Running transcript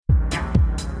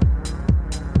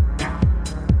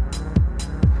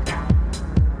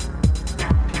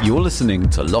You're listening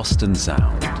to Lost and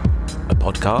Sound, a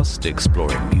podcast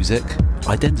exploring music,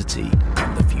 identity,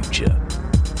 and the future.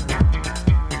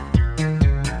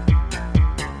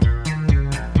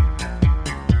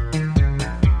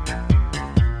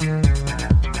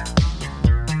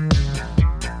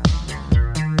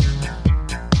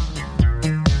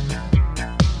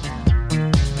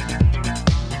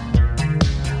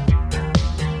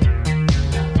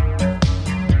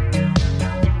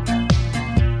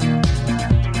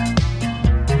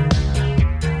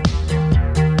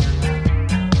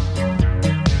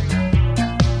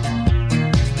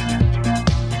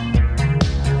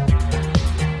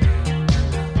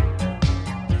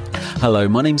 Hello,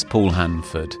 my name's Paul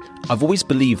Hanford. I've always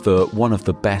believed that one of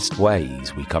the best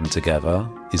ways we come together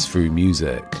is through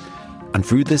music. And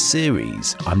through this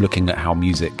series, I'm looking at how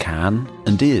music can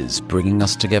and is bringing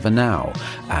us together now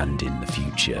and in the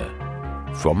future.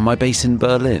 From my base in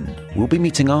Berlin, we'll be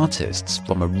meeting artists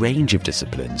from a range of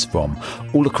disciplines from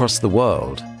all across the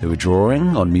world who are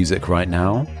drawing on music right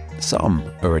now. Some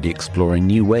already exploring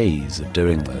new ways of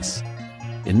doing this.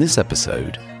 In this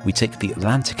episode, we take the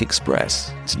Atlantic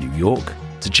Express to New York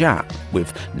to chat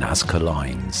with Nazca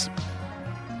Lines.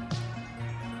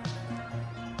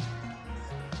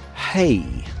 Hey,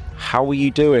 how are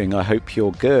you doing? I hope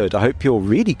you're good. I hope you're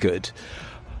really good.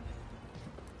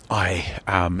 I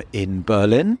am in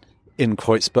Berlin, in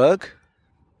Kreuzberg,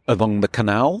 along the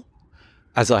canal,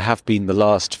 as I have been the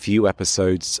last few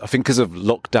episodes. I think because of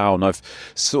lockdown, I've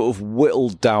sort of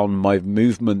whittled down my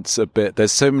movements a bit.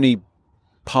 There's so many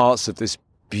parts of this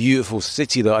beautiful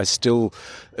city that I still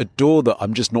adore that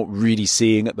I'm just not really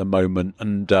seeing at the moment.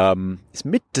 And it's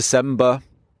mid-December,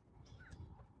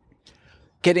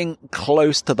 getting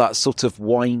close to that sort of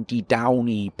windy,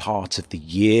 downy part of the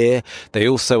year. They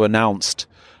also announced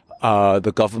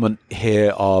the government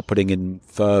here are putting in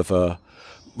further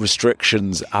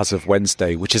restrictions as of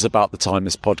Wednesday, which is about the time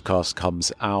this podcast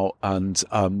comes out. And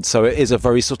so it is a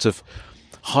very sort of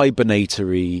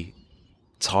hibernatory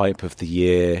type of the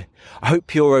year. I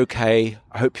hope you're okay.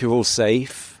 I hope you're all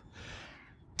safe.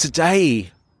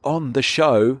 Today on the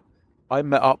show, I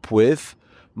met up with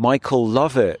Michael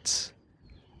Lovett,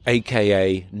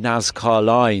 aka Nazca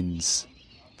Lines.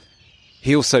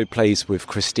 He also plays with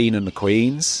Christine and the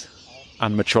Queens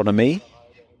and Metronomy.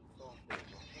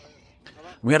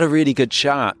 We had a really good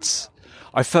chat.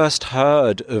 I first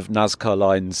heard of Nazca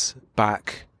Lines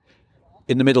back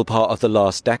in the middle part of the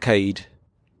last decade,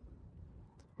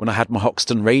 when I had my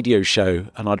Hoxton radio show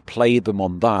and I'd play them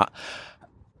on that.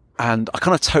 And I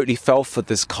kind of totally fell for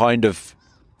this kind of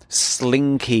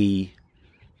slinky,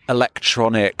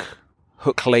 electronic,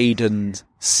 hook-laden,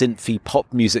 synthy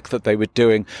pop music that they were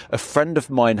doing. A friend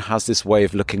of mine has this way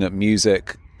of looking at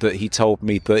music that he told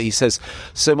me that he says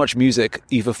so much music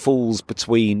either falls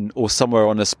between or somewhere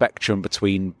on a spectrum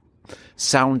between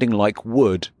sounding like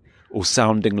wood or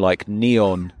sounding like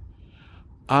neon.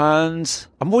 And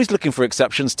I'm always looking for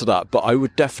exceptions to that, but I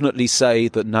would definitely say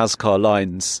that Nazca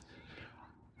Lines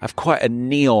have quite a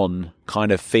neon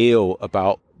kind of feel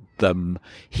about them.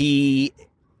 He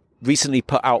recently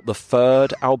put out the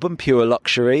third album, Pure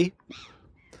Luxury.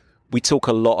 We talk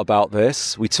a lot about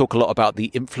this. We talk a lot about the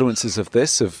influences of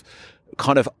this, of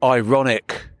kind of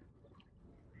ironic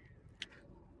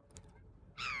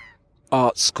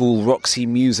art school, Roxy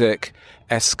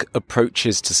Music-esque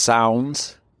approaches to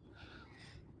sound.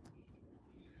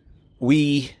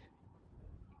 We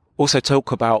also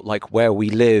talk about like where we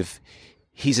live.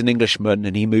 He's an Englishman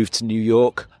and he moved to New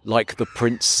York like the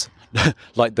Prince,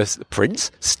 like the Prince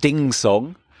Sting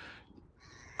song.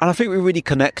 And I think we really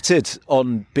connected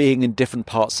on being in different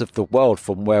parts of the world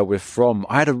from where we're from.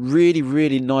 I had a really,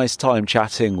 really nice time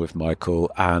chatting with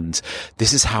Michael, and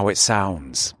this is how it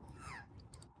sounds.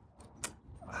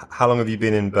 How long have you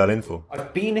been in Berlin for?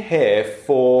 I've been here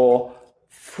for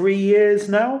 3 years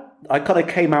now. I kind of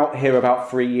came out here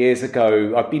about 3 years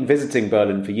ago. I've been visiting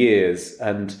Berlin for years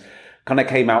and kind of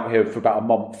came out here for about a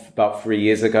month, about 3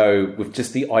 years ago, with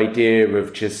just the idea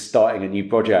of just starting a new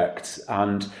project.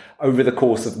 And over the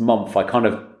course of a month,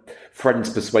 friends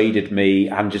persuaded me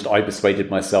and just I persuaded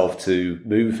myself to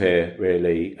move here,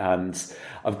 really. And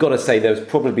I've got to say there was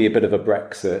probably a bit of a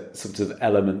Brexit sort of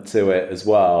element to it as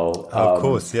well. Of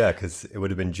course, yeah, because it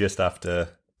would have been just after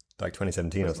like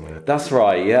 2017 or something. That's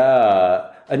right,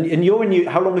 yeah. And you're in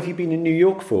how long have you been in New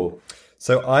York for?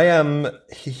 So I am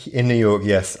in New York,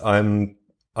 yes.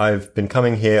 I've been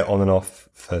coming here on and off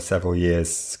for several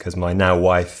years because my now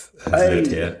wife has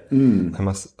lived here. I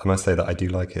must say that I do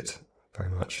like it very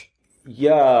much.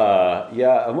 Yeah.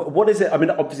 And what is it? I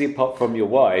mean, obviously, apart from your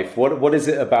wife, what is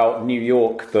it about New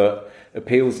York that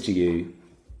appeals to you?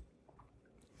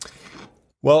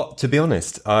 Well, to be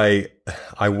honest, I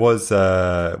was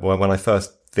when I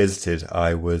first visited,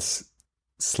 I was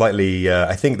slightly.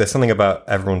 I think there's something about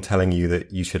everyone telling you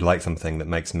that you should like something that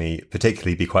makes me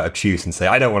particularly be quite obtuse and say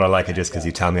I don't want to like it just because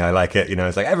you tell me I like it. You know,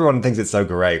 it's like everyone thinks it's so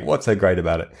great. What's so great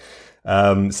about it?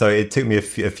 So it took me a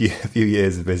few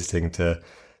years of visiting to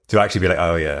actually be like,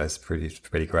 oh yeah, it's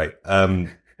pretty great. And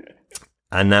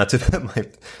now to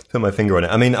put my finger on it,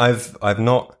 I mean, I've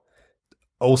not.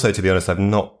 Also, to be honest, I've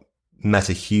not met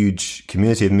a huge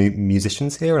community of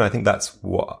musicians here, and I think that's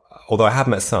what. Although I have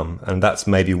met some, and that's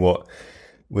maybe what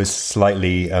was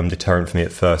slightly deterrent for me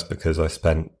at first, because I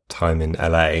spent time in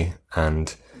LA,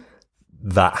 and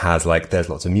that has there's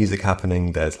lots of music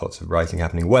happening, there's lots of writing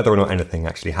happening. Whether or not anything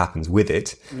actually happens with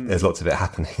it, there's lots of it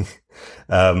happening.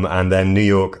 And then New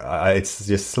York, it's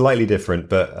just slightly different,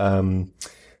 but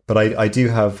I do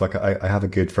have I have a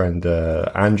good friend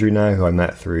Andrew now, who I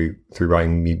met through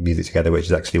writing music together, which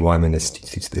is actually why I'm in this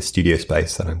studio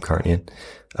space that I'm currently in,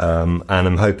 and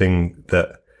I'm hoping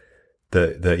that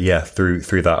yeah, through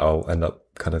that I'll end up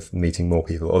kind of meeting more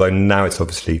people. Although now it's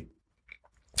obviously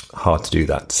hard to do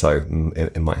that, so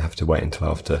it might have to wait until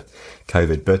after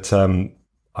COVID. But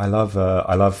I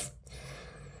love.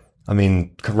 I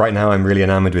mean, right now I'm really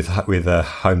enamored with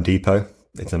Home Depot.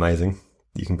 It's amazing.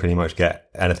 You can pretty much get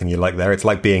anything you like there. It's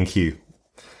like B&Q.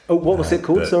 Oh, what was it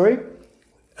called? Sorry.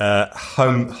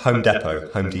 Home Depot.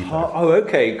 Home Depot. Oh,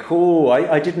 okay, cool.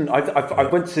 I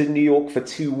went to New York for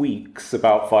 2 weeks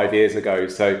about 5 years ago.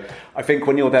 So I think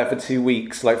when you're there for 2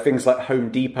 weeks, things like Home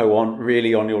Depot aren't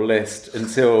really on your list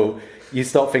until you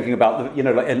start thinking about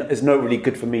and it's not really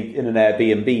good for me in an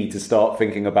Airbnb to start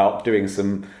thinking about doing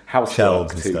some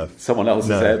housework to stuff. Someone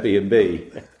else's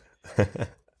Airbnb.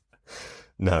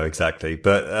 No, exactly.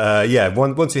 But yeah,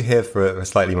 once you're here for a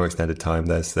slightly more extended time,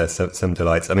 there's some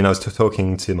delights. I mean, I was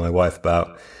talking to my wife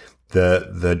about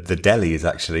the delis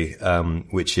actually,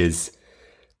 which is,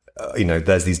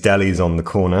 there's these delis on the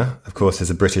corner. Of course,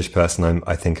 as a British person,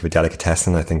 I think of a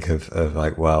delicatessen. I think of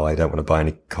well, I don't want to buy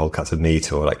any cold cuts of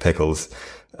meat or pickles.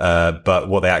 But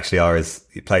what they actually are is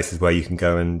places where you can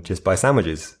go and just buy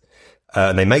sandwiches.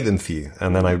 And they make them for you.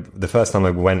 And then the first time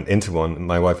I went into one,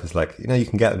 my wife was like, you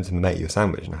can get them to make you a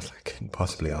sandwich. And I was like, I couldn't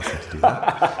possibly ask them to do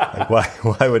that.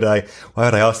 Why would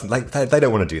I ask them? They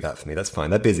don't want to do that for me. That's fine.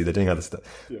 They're busy. They're doing other stuff.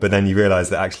 Yeah. But then you realize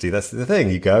that actually that's the thing.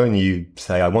 You go and you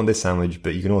say, I want this sandwich,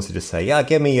 but you can also just say, yeah,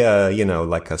 give me a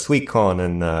sweet corn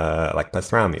and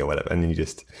pastrami or whatever. And then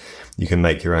you can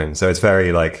make your own. So it's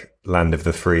very land of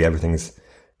the free. Everything's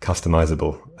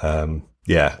customizable.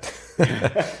 Yeah.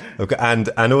 Okay. And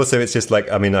also it's just I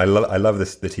love the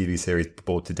TV series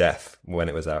Bored to Death when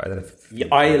it was out. I don't know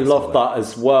if I love that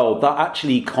as well. That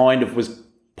actually kind of was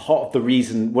part of the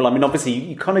reason. Well, I mean, obviously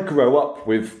you kind of grow up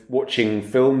with watching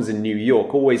films in New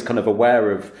York, always kind of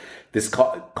aware of this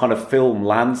kind of film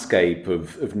landscape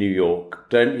of New York,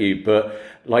 don't you? But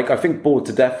I think Bored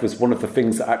to Death was one of the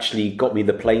things that actually got me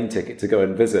the plane ticket to go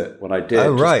and visit when I did.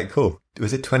 Oh, right. Cool.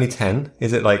 Was it 2010?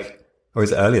 Is it or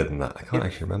is it earlier than that? I can't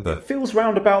actually remember. It feels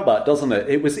round about that, doesn't it?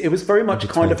 It was very much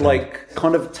kind of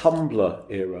Tumblr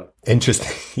era.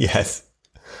 Interesting. Yes.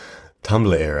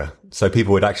 Tumblr era. So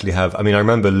people would actually have, I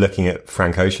remember looking at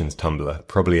Frank Ocean's Tumblr,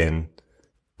 probably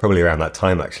around that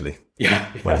time actually. Yeah.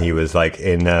 When he was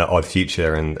in Odd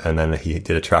Future and then he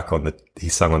did a track he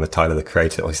sung on the Tyler the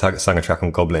Creator, or he sung a track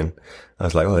on Goblin. I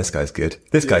was like, oh, this guy's good.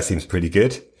 This guy seems pretty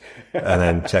good. And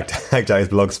then checked out his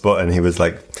Blogspot, and he was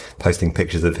posting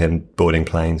pictures of him boarding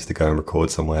planes to go and record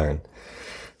somewhere, and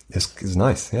it was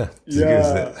nice. Yeah, it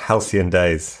was halcyon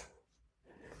days.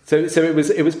 So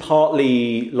it was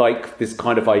partly this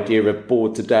kind of idea of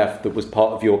Bored to Death that was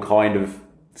part of your kind of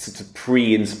sort of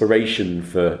pre-inspiration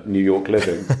for New York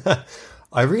living.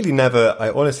 I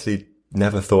honestly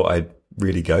never thought I'd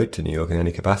really go to New York in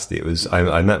any capacity. It was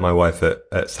I met my wife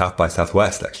at South by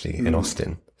Southwest actually in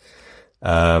Austin.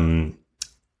 And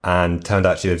turned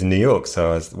out she lived in New York.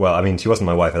 So she wasn't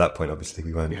my wife at that point. Obviously,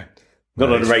 we weren't. Yeah.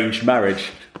 Not an arranged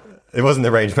marriage. It wasn't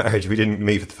an arranged marriage. We didn't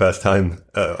meet for the first time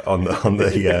on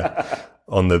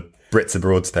the Brits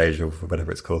Abroad stage or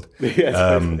whatever it's called. Yes,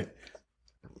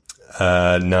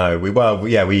 no, we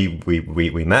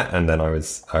met, and then I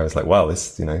was like, well,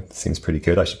 this seems pretty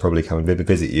good. I should probably come and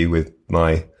visit you with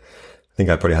I think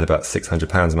I probably had about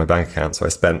 £600 in my bank account, so I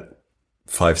spent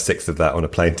 5-6 of that on a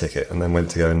plane ticket, and then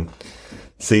went to go and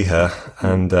see her.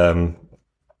 And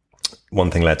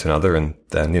one thing led to another, and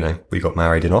then we got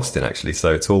married in Austin actually.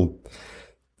 So it's all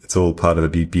part of a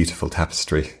beautiful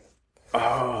tapestry.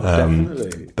 Oh,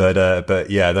 definitely. But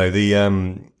yeah, no.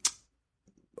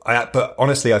 But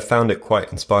honestly, I found it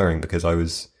quite inspiring because I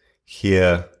was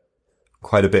here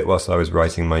quite a bit whilst I was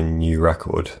writing my new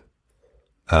record.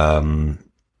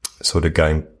 sort of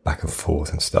going back and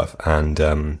forth and stuff. And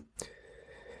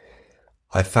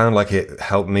I found like it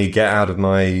helped me get out of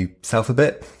myself a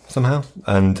bit somehow.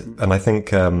 And I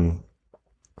think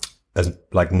as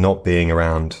like not being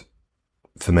around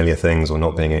familiar things, or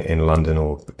not being in London,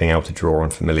 or being able to draw on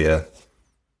familiar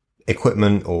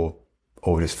equipment, or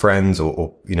just friends,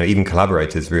 or you know, even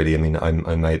collaborators, really. I mean, I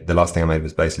made, the last thing I made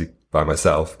was basically by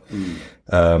myself.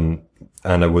 And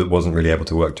I wasn't really able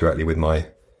to work directly with my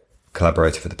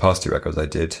collaborator for the past 2 records I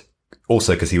did,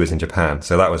 also because he was in Japan,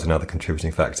 so that was another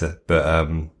contributing factor. But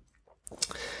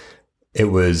it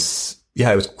was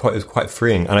quite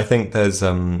freeing. And I think there's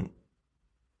a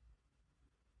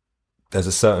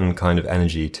certain kind of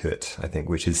energy to it, I think,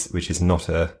 which is not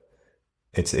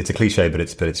it's a cliche, but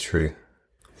it's true.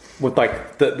 With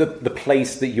like the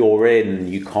place that you're in,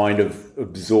 you kind of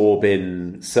absorb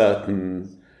in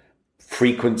certain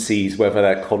frequencies, whether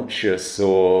they're conscious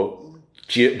or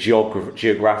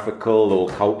geographical or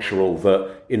cultural,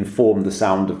 that inform the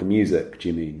sound of the music. Do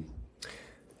you mean?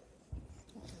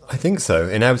 I think so,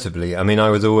 inevitably. I mean, I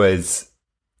was always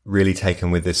really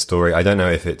taken with this story. I don't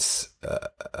know if it's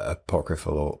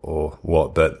apocryphal or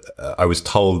what, but I was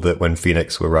told that when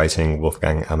Phoenix were writing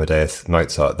Wolfgang Amadeus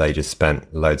Mozart, they just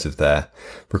spent loads of their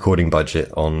recording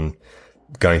budget on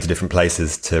going to different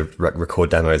places to record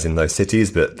demos in those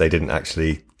cities, but they didn't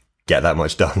actually get that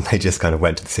much done. They just kind of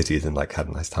went to the cities and like had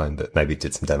a nice time, but maybe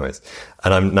did some demos.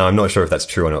 And I'm not sure if that's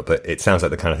true or not, but it sounds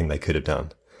like the kind of thing they could have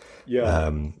done.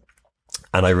 Yeah.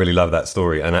 And I really love that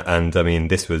story. And I mean,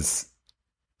 this was,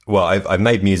 well, I've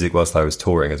made music whilst I was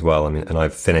touring as well. I mean, and I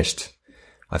finished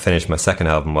my second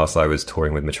album whilst I was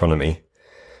touring with Metronomy,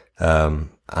 and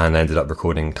ended up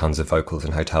recording tons of vocals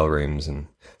in hotel rooms. And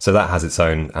so that has its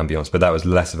own ambience, but that was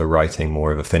less of a writing,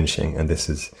 more of a finishing. And this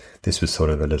was sort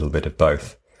of a little bit of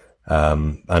both.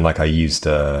 And like I used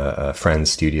a friend's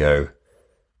studio.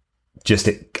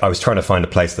 I was trying to find a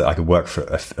place that I could work for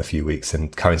a few weeks,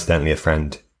 and coincidentally a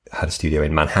friend had a studio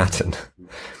in Manhattan,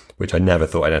 which I never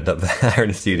thought I'd end up there in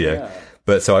a studio. Yeah.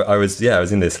 But so I was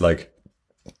in this like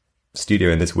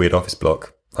studio in this weird office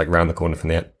block, like round the corner from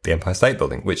the Empire State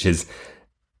Building, which is,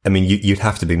 I mean, you'd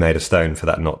have to be made of stone for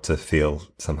that not to feel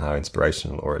somehow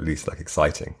inspirational, or at least like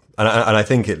exciting. And I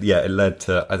think it led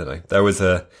to, I don't know, there was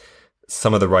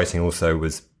some of the writing also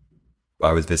was,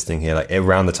 I was visiting here, like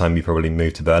around the time you probably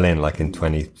moved to Berlin, like in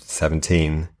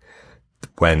 2017,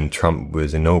 when Trump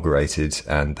was inaugurated,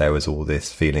 and there was all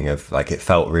this feeling of like, it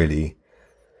felt really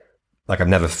like I've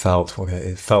never felt,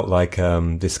 it felt like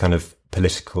this kind of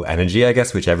political energy, I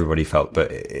guess, which everybody felt,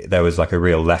 but there was like a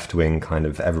real left wing kind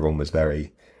of, everyone was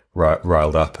very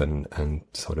riled up and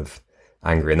sort of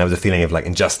angry. And there was a feeling of like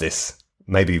injustice,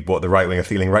 maybe what the right wing are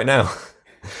feeling right now.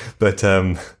 But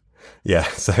yeah,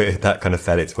 so that kind of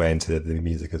fed its way into the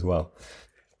music as well.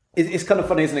 It's kind of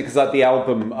funny, isn't it? Because like the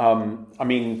album, I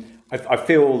mean, I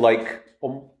feel like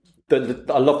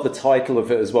I love the title of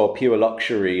it as well, Pure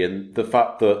Luxury, and the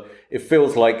fact that it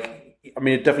feels like, I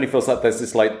mean, it definitely feels like there's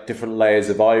this like different layers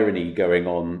of irony going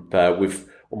on there. With,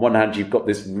 on one hand, you've got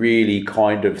this really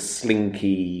kind of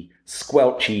slinky,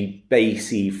 squelchy,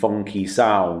 bassy, funky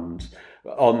sound.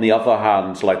 On the other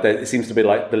hand, like it seems to be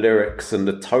like the lyrics and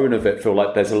the tone of it feel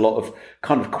like there's a lot of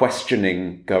kind of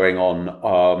questioning going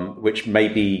on, which may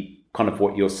be kind of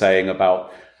what you're saying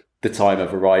about the time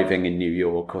of arriving in New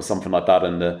York or something like that,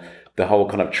 and the whole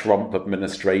kind of Trump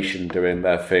administration doing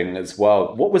their thing as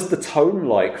well. What was the tone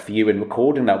like for you in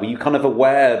recording that? Were you kind of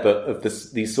aware of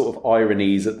these sort of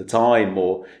ironies at the time,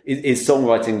 or is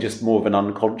songwriting just more of an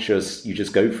unconscious, you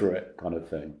just go for it kind of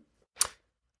thing?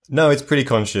 No, it's pretty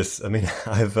conscious. I mean,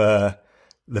 I've the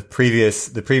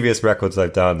previous records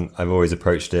I've done, I've always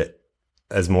approached it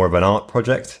as more of an art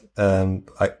project.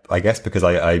 I guess because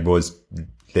I was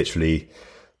literally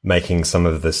making some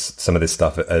of this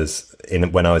stuff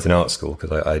when I was in art school,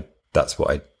 because that's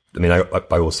what I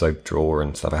also draw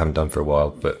and stuff I haven't done for a while,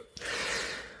 but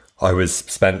I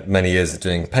spent many years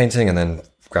doing painting and then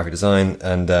graphic design,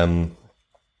 and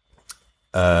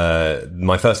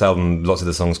my first album, lots of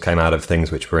the songs came out of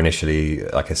things which were initially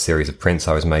like a series of prints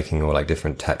I was making, or like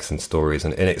different texts and stories,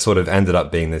 and it sort of ended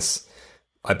up being this.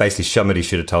 Somebody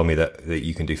should have told me that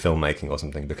you can do filmmaking or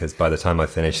something, because by the time I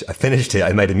finished it,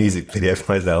 I made a music video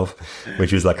for myself,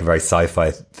 which was like a very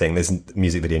sci-fi thing. This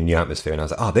music video, New Atmosphere, and I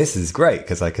was like, oh, this is great,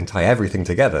 because I can tie everything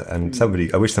together. And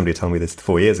I wish somebody had told me this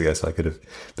 4 years ago, so I could have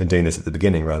been doing this at the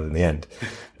beginning rather than the end.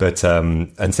 But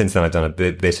and since then I've done a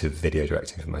bit of video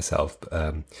directing for myself.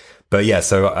 But yeah,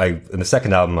 so in the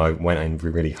second album I went in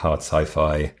really hard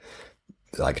sci-fi,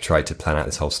 like tried to plan out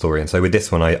this whole story. And so with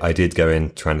this one, I did go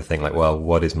in trying to think like, well,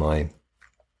 what is my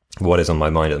what is on my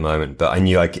mind at the moment. But I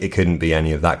knew it couldn't be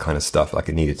any of that kind of stuff. Like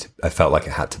I felt like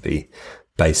it had to be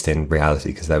based in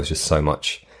reality, because there was just so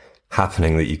much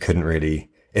happening that you couldn't really,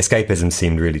 escapism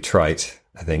seemed really trite.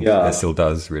 I think it still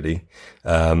does, really.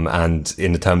 And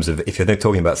in the terms of, if you're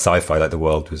talking about sci-fi, like the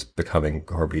world was becoming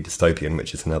horribly dystopian,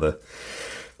 which is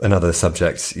another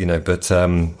subject, you know, but,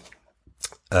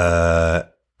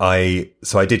 I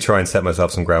did try and set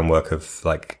myself some groundwork of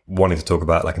like wanting to talk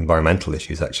about like environmental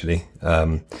issues, actually,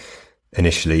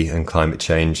 initially, and climate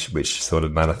change, which sort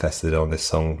of manifested on this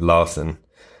song Larsen.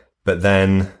 But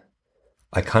then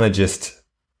I kind of just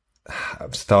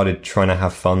started trying to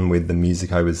have fun with the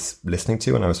music I was listening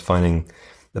to, and I was finding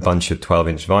a bunch of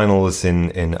 12-inch vinyls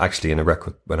in a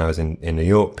record when I was in New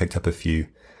York, picked up a few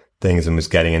things and was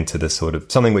getting into the sort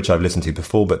of something which I've listened to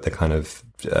before, but the kind of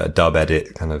dub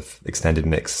edit, kind of extended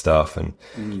mix stuff, and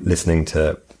listening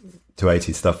to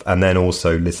 80s stuff, and then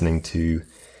also listening to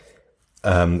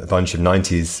a bunch of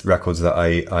 90s records that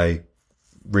I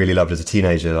really loved as a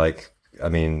teenager. Like, I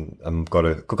mean, I've got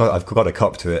a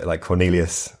cop to it, like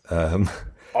Cornelius. I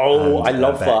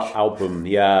love that album.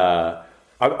 Yeah,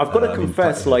 I've got to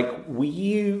confess, like,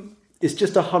 it's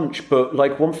just a hunch, but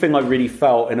like one thing I really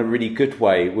felt in a really good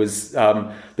way was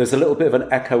there's a little bit of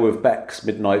an echo of Beck's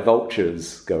Midnight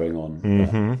Vultures going on.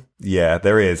 Mm-hmm. Yeah,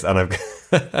 there is, and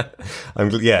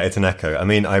it's an echo. I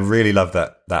mean, I really love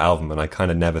that album, and I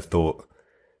kind of never thought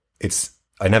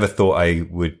I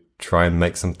would try and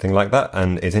make something like that.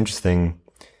 And it's interesting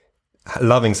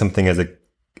loving something as a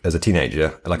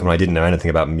teenager, like when I didn't know anything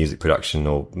about music production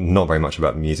or not very much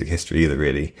about music history either,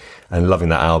 really, and loving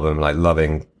that album, like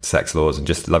loving Sex Laws and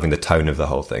just loving the tone of the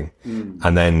whole thing.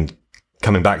 And then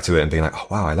coming back to it and being like, oh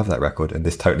wow, I love that record, and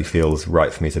this totally feels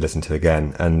right for me to listen to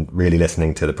again, and really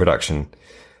listening to the production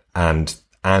and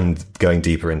going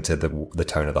deeper into the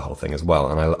tone of the whole thing as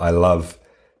well. And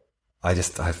I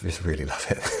just really love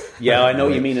it. Yeah, I know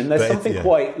what you mean. And there's something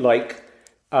quite like,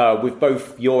 with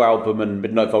both your album and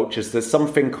Midnight Vultures, there's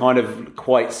something kind of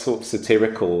quite sort of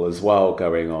satirical as well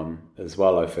going on as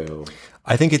well, I feel.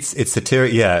 I think it's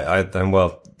satirical.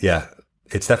 Yeah,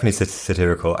 it's definitely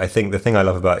satirical. I think the thing I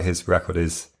love about his record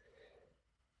is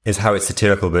how it's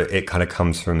satirical, but it kind of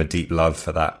comes from a deep love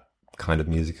for that kind of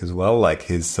music as well. Like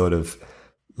his sort of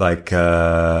like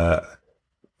what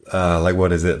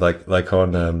is it? Like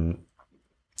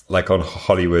on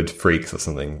Hollywood Freaks or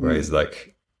something, where he's like,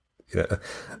 you know,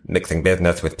 mixing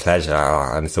business with pleasure,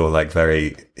 and it's all like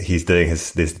he's doing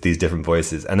these different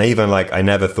voices. And even like, I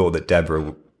never thought that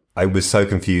Deborah, I was so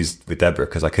confused with Deborah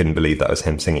because I couldn't believe that was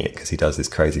him singing it, because he does this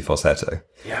crazy falsetto,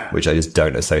 which I just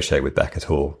don't associate with Beck at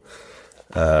all.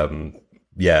 So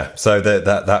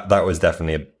that was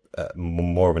definitely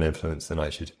more of an influence than I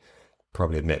should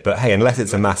probably admit. But hey, unless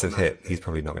it's a massive hit, he's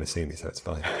probably not going to sue me, so it's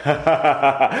fine.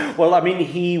 Well, I mean,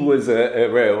 he was a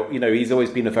real, you know, he's always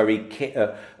been a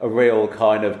real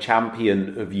kind of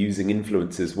champion of using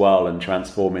influences well and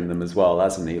transforming them as well,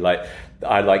 hasn't he? Like,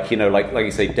 I like, you know, like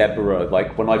you say, Deborah,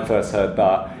 like when I first heard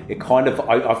that, it kind of,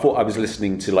 I thought I was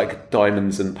listening to like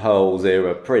Diamonds and Pearls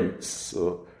era Prince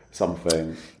or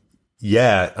something.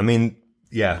 Yeah, I mean,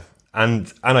 yeah.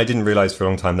 And I didn't realize for a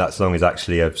long time that song is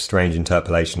actually a strange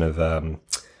interpolation of,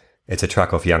 it's a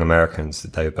track off Young Americans, the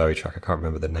David Bowie track. I can't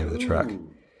remember the name of the track.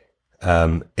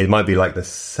 It might be like the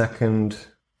second,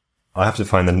 I have to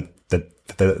find the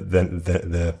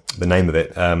name of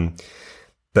it.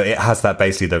 But it has that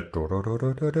basically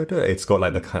it's got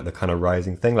like the kind of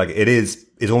rising thing. Like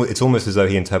it's almost as though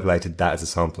he interpolated that as a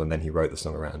sample and then he wrote the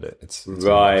song around it. It's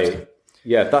right.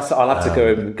 Yeah, I'll have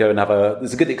to go and have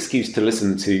there's a good excuse to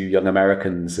listen to Young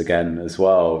Americans again as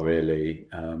well, really.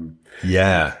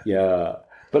 Yeah.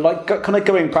 But like, kind of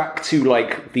going back to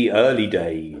like the early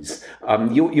days,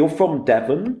 you're from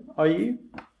Devon, are you?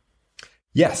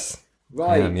 Yes.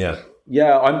 Right. Yeah.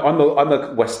 Yeah, I'm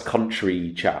a West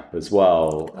Country chap as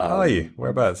well. Are you?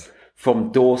 Whereabouts?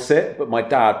 From Dorset, but my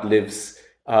dad lives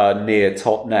near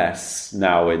Totnes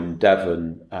now in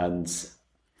Devon, and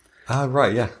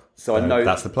right, yeah. So I know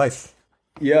that's the place.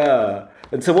 Yeah.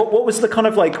 And so what was the kind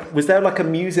of like, was there like a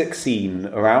music scene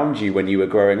around you when you were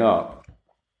growing up?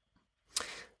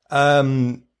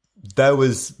 There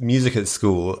was music at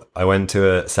school. I went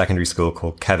to a secondary school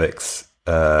called Kevix,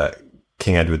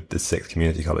 King Edward VI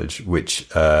Community College, which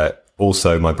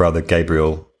also my brother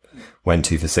Gabriel went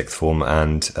to for sixth form,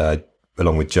 and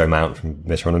along with Joe Mount from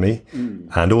Metronomy,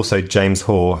 and also James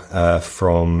Hoare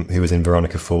who was in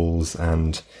Veronica Falls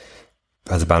and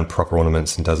has a band Proper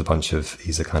Ornaments and does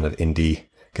he's a kind of indie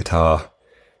guitar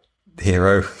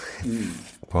hero,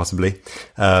 possibly.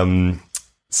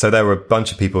 So there were a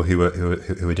bunch of people who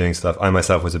were doing stuff. I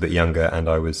myself was a bit younger, and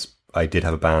I did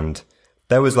have a band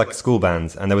there was like school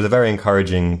bands, and there was a very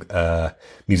encouraging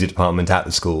music department at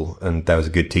the school, and there was a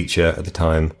good teacher at the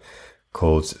time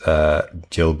called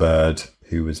Jill Bird,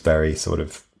 who was very sort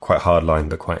of quite hardline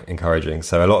but quite encouraging.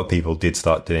 So a lot of people did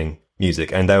start doing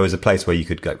music, and there was a place where you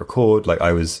could like record. Like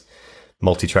I was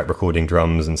multi-track recording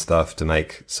drums and stuff to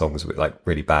make songs like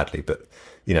really badly, but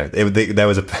you know, there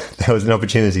was an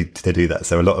opportunity to do that.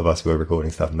 So a lot of us were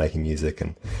recording stuff and making music,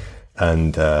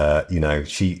 and you know,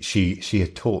 she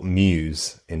had taught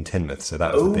Muse in Teignmouth, so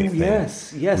that was the big thing.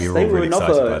 Yes, we they were really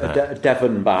another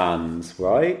Devon band,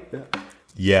 right?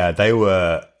 Yeah, they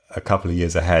were a couple of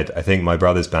years ahead. I think my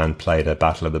brother's band played a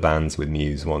Battle of the Bands with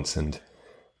Muse once, and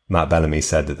Matt Bellamy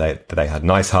said that they had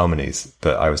nice harmonies,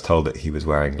 but I was told that he was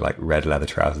wearing like red leather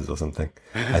trousers or something.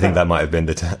 I think that might have been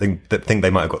I think they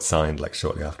might have got signed like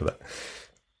shortly after that.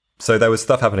 So there was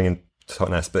stuff happening in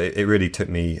Totnes, but it really took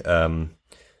me.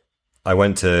 I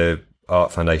went to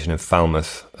Art Foundation in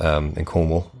Falmouth in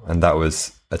Cornwall, and that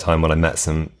was a time when I met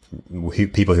some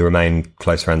people who remain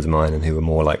close friends of mine and who were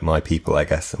more like my people, I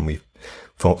guess, and we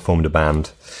formed a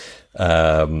band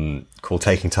called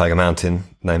Taking Tiger Mountain,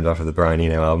 named after the Brian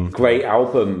Eno album. Great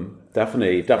album,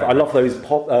 definitely. I love those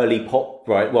early pop,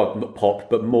 right? Well, not pop,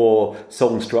 but more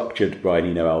song-structured Brian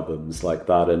Eno albums like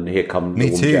that. And Here Come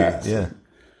Me Warm too. Jets. Yeah,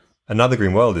 Another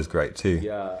Green World is great too.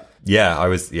 Yeah. I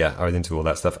was into all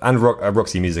that stuff, and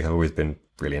Roxy Music. I've always been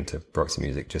really into Roxy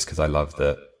Music just because I love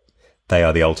that they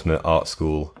are the ultimate art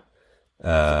school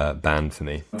band for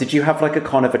me. Did you have like a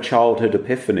kind of a childhood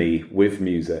epiphany with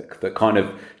music that kind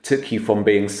of took you from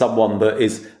being someone that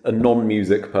is a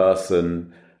non-music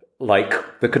person, like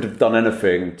that could have done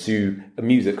anything, to a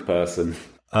music person?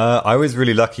 I was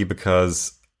really lucky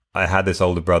because I had this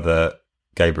older brother,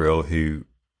 Gabriel, who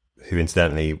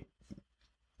incidentally,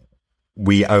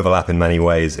 we overlap in many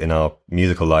ways in our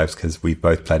musical lives because we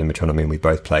both played in Metronomy, and we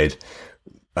both played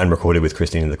and recorded with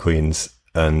Christine and the Queens,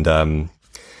 and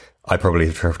I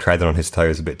probably treaded on his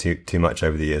toes a bit too much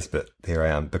over the years, but here I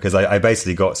am because I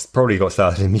basically got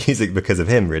started in music because of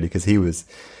him, really, because he was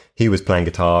playing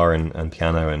guitar and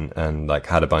piano and like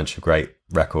had a bunch of great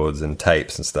records and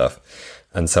tapes and stuff,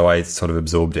 and so I sort of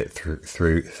absorbed it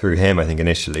through him. I think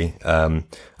initially I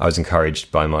was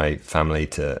encouraged by my family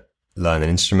to learn an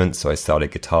instrument, so I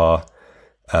started guitar.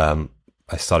 I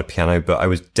started piano, but I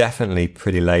was definitely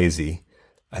pretty lazy.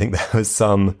 I think there was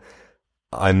some.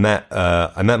 I met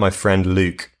my friend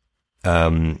Luke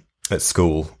at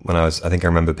school when I think I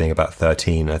remember being about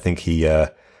 13. I think he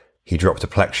dropped a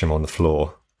plectrum on the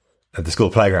floor of the school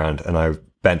playground, and I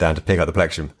bent down to pick up the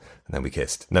plectrum, and then we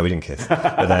kissed. No, we didn't kiss.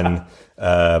 But then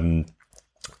I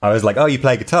was like, "Oh, you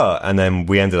play guitar?" And then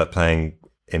we ended up playing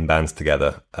in bands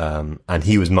together. And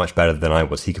he was much better than I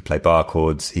was. He could play bar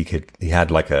chords. He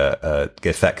had like a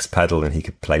effects pedal, and he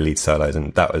could play lead solos.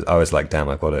 And I was like, damn,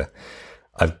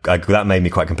 that made me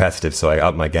quite competitive. So I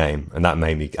upped my game, and that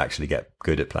made me actually get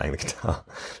good at playing the guitar.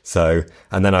 So,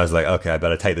 and then I was like, okay, I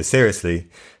better take this seriously.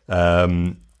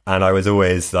 And I was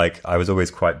always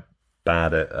quite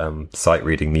bad at sight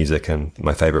reading music. And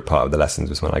my favorite part of the lessons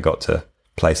was when I got to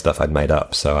play stuff I'd made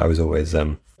up. So I was always,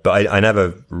 but I don't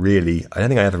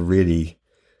think I ever really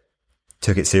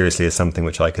took it seriously as something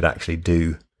which I could actually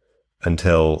do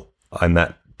until I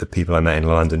met the people I met in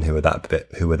London who were that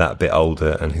bit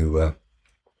older and who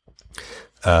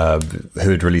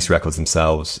had released records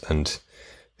themselves and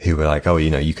who were like, oh,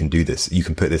 you know, you can do this, you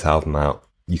can put this album out,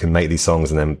 you can make these songs,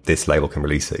 and then this label can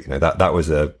release it. You know, that was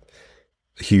a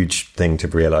huge thing to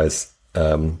realize,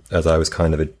 as I was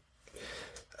kind of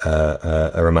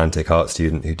a romantic art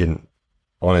student who didn't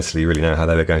honestly really know how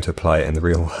they were going to apply it in the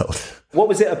real world. What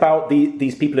was it about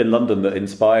these people in London that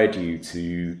inspired you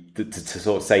to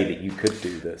sort of say that you could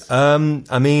do this?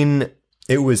 I mean,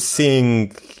 it was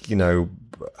seeing, you know,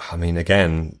 I mean,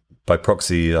 again, by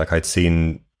proxy, like I'd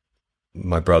seen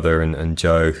my brother and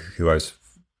Joe, who I was,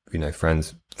 you know,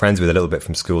 friends with a little bit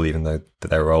from school, even though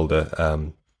they were older,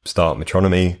 start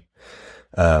Metronomy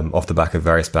off the back of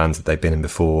various bands that they'd been in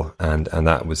before, and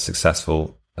that was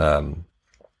successful.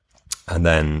 And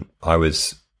then I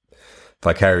was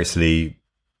vicariously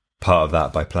part of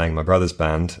that by playing my brother's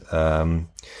band. And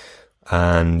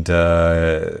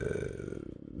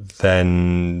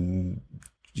then,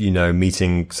 you know,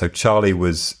 meeting, so Charlie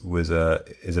is a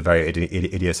very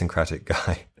idiosyncratic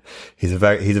guy. He's a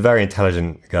very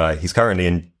intelligent guy. He's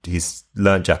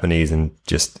learned Japanese and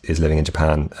just is living in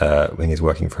Japan. I think he's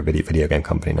working for a video game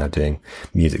company now doing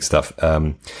music stuff.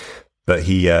 But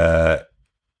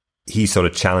he sort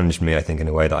of challenged me, I think, in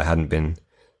a way that I hadn't been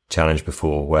challenged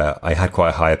before, where I had quite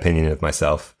a high opinion of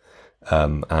myself.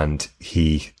 And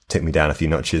he took me down a few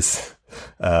notches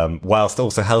whilst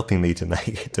also helping me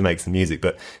to make some music.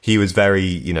 But he was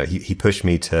very, he pushed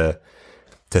me to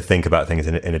think about things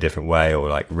in a different way, or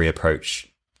like reapproach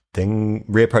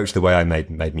the way I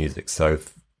made music. So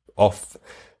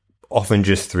often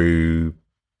just through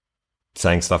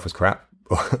saying stuff was crap,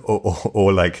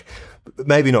 or like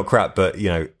maybe not crap, but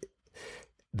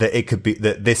that it could be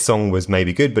that this song was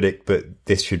maybe good, but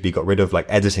this should be got rid of, like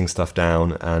editing stuff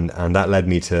down, and that led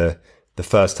me to the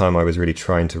first time I was really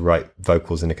trying to write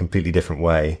vocals in a completely different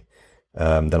way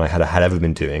than I had ever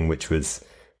been doing, which was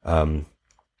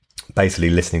basically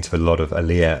listening to a lot of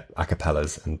Aaliyah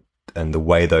acapellas and the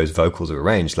way those vocals are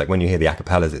arranged. Like when you hear the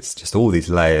acapellas, it's just all these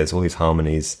layers, all these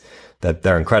harmonies.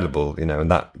 They're incredible,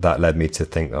 and that led me to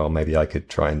think, oh, maybe I could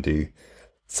try and do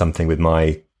something with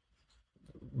my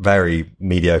very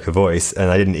mediocre voice. And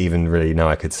I didn't even really know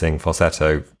I could sing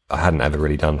falsetto. I hadn't ever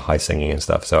really done high singing and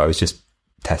stuff, so I was just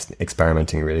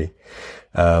experimenting really,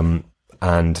 and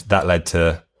that led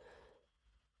to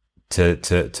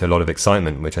a lot of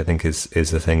excitement, which I think is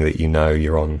the thing that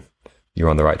you're on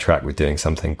the right track with doing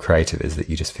something creative, is that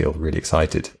you just feel really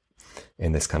excited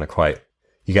in this kind of quite.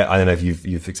 I don't know if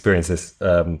you've experienced this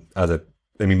as a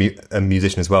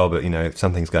musician as well, but if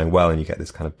something's going well and you get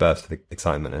this kind of burst of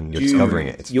excitement and you're discovering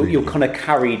it, you're kind of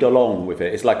carried along with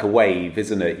it. It's like a wave,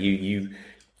 isn't it? You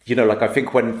know, like I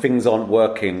think when things aren't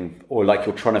working, or like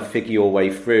you're trying to figure your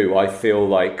way through, I feel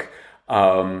like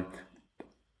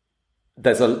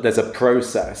there's a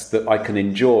process that I can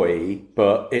enjoy,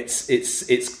 but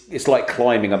it's like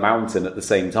climbing a mountain at the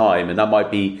same time, and that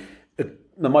might be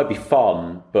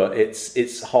fun, but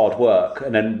it's hard work.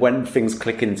 And then when things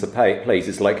click into place,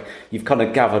 it's like you've kind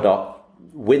of gathered up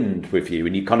wind with you,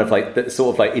 and you kind of like that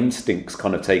sort of like instincts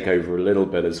kind of take over a little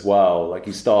bit as well. Like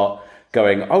you start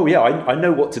going, oh yeah, I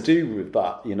know what to do with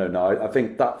that. No, I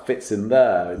think that fits in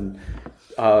there, and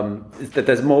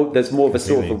there's more of a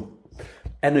sort of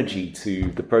energy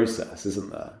to the process,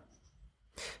 isn't there?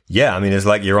 Yeah, I mean, it's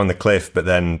like you're on the cliff, but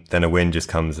then a wind just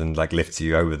comes and like lifts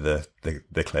you over the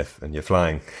cliff, and you're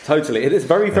flying. Totally, it is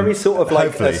very sort of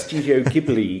like a Studio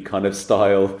Ghibli kind of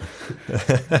style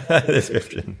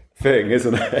description thing,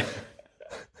 isn't it?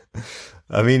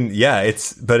 I mean, yeah,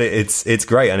 it's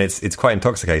great, and it's quite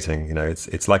intoxicating.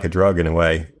 It's like a drug in a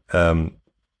way.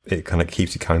 It kind of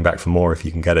keeps you coming back for more if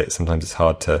you can get it. Sometimes it's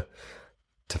hard to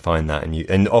find that,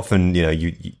 and often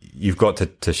you've got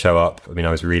to show up. I mean,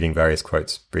 I was reading various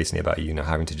quotes recently about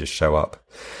having to just show up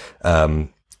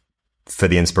for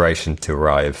the inspiration to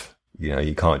arrive.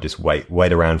 You can't just wait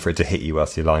around for it to hit you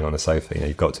whilst you're lying on the sofa.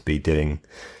 You've got to be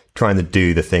trying to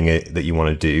do the thing that you want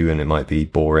to do, and it might be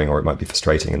boring or it might be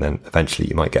frustrating, and then eventually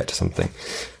you might get to something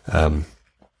that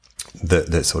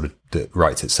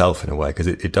writes itself in a way, because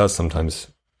it does sometimes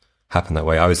happen that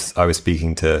way. I was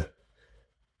speaking to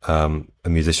a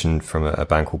musician from a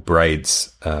band called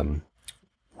Braids,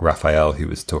 Raphael, who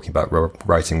was talking about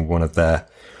writing one of their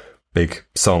big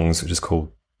songs, which is called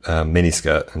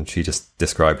Miniskirt, and she just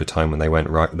described a time when they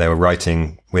were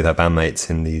writing with her bandmates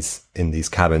in these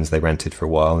cabins they rented for a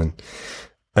while,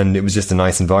 and it was just a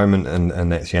nice environment,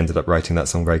 and she ended up writing that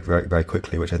song very, very, very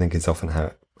quickly, which I think is often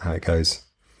how it goes.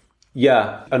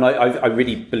 Yeah, and I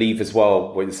really believe as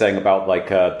well what you're saying about like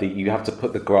you have to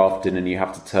put the graft in and you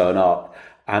have to turn up,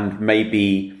 and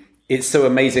maybe it's so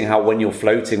amazing how when you're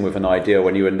floating with an idea,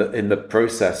 when you're in the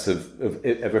process of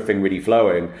everything really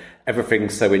flowing,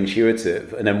 everything's so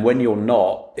intuitive, and then when you're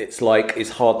not, it's like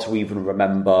it's hard to even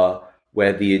remember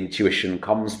where the intuition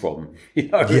comes from.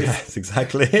 Yes,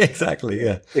 exactly.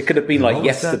 Yeah, it could have been like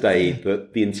yesterday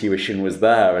that the intuition was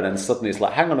there, and then suddenly it's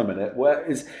like, hang on a minute, where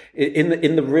is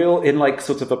in the real, in like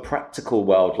sort of a practical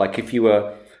world, like if you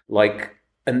were like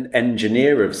an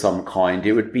engineer of some kind,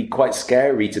 it would be quite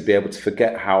scary to be able to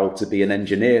forget how to be an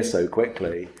engineer so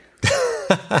quickly.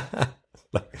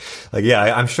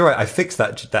 I'm sure I fixed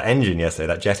that engine yesterday,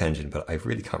 that jet engine, but I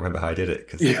really can't remember how I did it,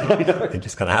 because it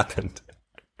just kind of happened.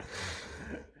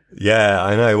 Yeah,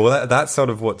 I know. Well, that's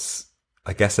sort of what's,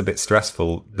 I guess, a bit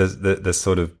stressful. The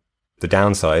sort of the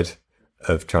downside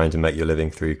of trying to make your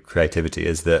living through creativity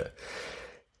is that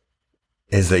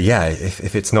yeah,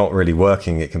 if it's not really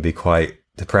working, it can be quite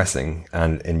depressing,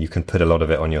 and you can put a lot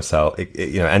of it on yourself.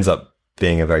 It ends up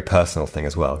being a very personal thing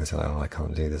as well, because you're like, oh, I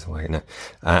can't do this,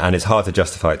 and it's hard to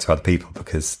justify it to other people,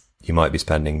 because you might be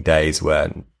spending days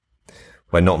where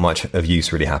not much of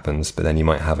use really happens, but then you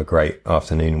might have a great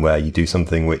afternoon where you do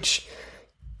something which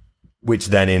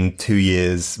then in 2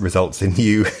 years results in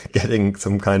you getting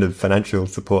some kind of financial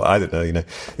support. I don't know,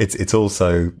 it's all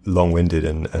so long-winded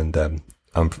and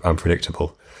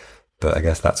unpredictable. But I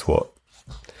guess that's the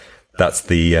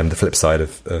flip side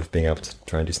of being able to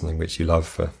try and do something which you love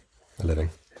for a living.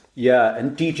 Yeah,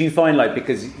 and do you find like,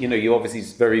 because you're obviously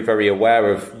very, very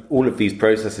aware of all of these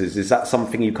processes, is that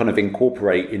something you kind of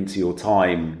incorporate into your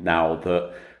time now,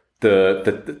 that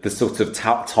the sort of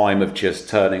time of just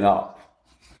turning up?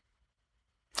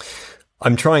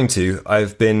 I'm trying to.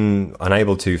 I've been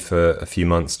unable to for a few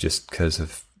months just because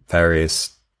of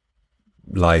various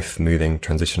life moving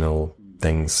transitional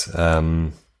things.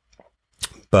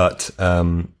 But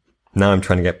now I'm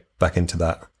trying to get back into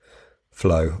that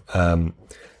flow.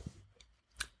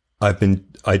 I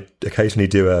occasionally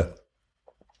do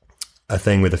a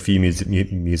thing with a few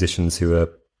musicians who are,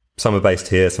 some are based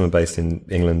here, some are based in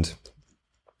England,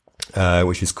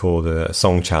 which is called a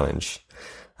song challenge.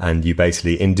 And you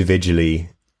basically individually,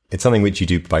 it's something which you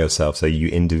do by yourself. So you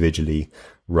individually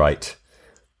write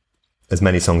as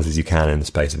many songs as you can in the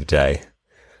space of a day.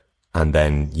 And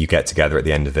then you get together at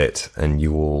the end of it and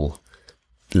you all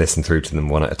listen through to them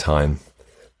one at a time.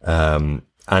 And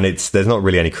there's not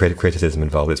really any criticism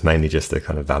involved. It's mainly just a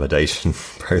kind of validation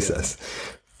process.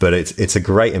 But it's a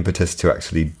great impetus to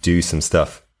actually do some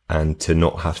stuff and to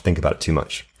not have to think about it too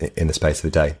much in the space of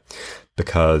a day.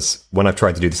 Because when I've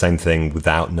tried to do the same thing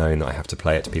without knowing that I have to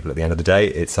play it to people at the end of the day,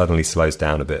 it suddenly slows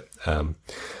down a bit.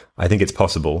 I think it's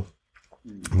possible.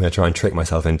 I'm going to try and trick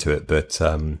myself into it, but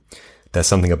there's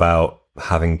something about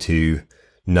having to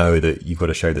know that you've got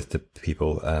to show this to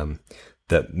people.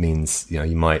 That means,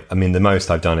 you might, the most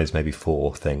I've done is maybe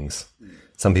 4 things.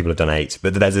 Some people have done 8,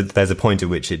 but there's a point at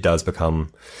which it does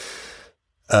become,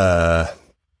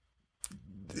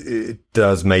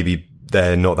 maybe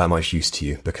they're not that much use to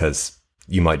you because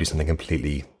you might do something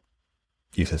completely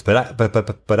useless.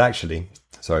 But actually,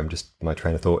 sorry, my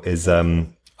train of thought is,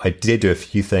 I did do a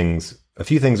few things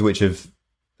which have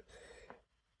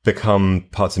become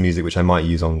parts of music which I might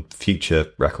use on future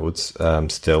records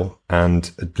still,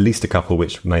 and at least a couple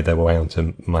which made their way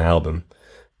onto my album.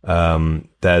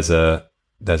 There's a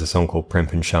song called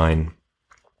Primp and Shine,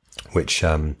 which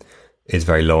is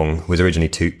very long. It was originally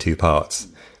two parts,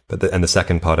 but the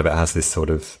second part of it has this sort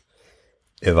of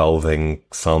evolving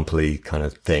sampley kind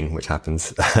of thing which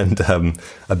happens, and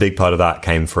a big part of that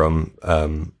came from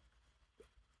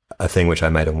a thing which I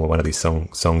made on one of these song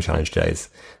challenge days.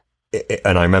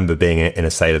 And I remember being in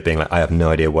a state of being like, I have no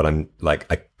idea what I'm like.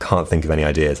 I can't think of any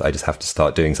ideas. I just have to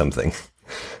start doing something,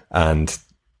 and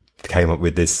came up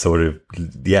with this sort of,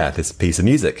 this piece of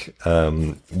music,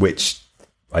 which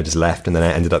I just left. And then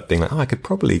I ended up being like, I could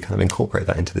probably kind of incorporate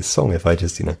that into this song if I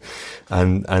just,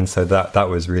 and so that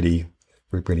was really,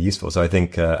 really useful. So I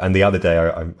think, and the other day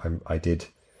I did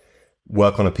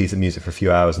work on a piece of music for a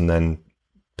few hours and then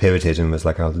pivoted and was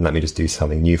like, oh, let me just do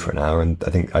something new for an hour. And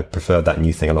I think I preferred that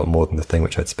new thing a lot more than the thing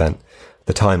which I'd spent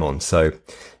the time on. So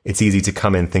it's easy to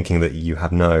come in thinking that you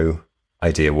have no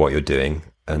idea what you're doing,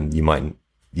 and you might,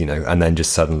 and then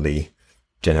just suddenly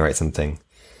generate something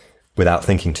without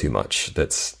thinking too much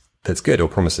that's good or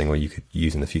promising, or you could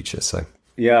use in the future. So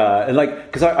yeah, and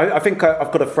because I think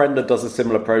I've got a friend that does a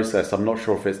similar process. I'm not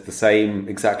sure if it's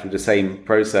exactly the same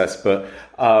process, but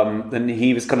and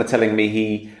he was kind of telling me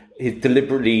he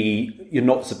deliberately, you're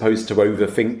not supposed to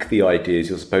overthink the ideas.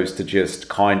 You're supposed to just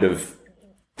kind of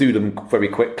do them very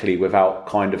quickly without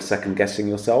kind of second guessing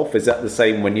yourself. Is that the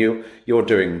same when you're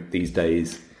doing these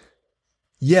days?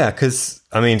 Yeah, because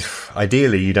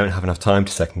ideally you don't have enough time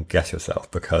to second guess yourself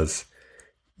because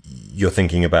you're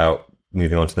thinking about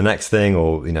moving on to the next thing,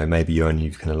 or maybe you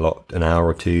only can allot an hour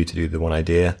or two to do the one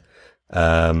idea.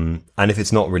 And if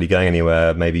it's not really going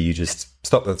anywhere, maybe you just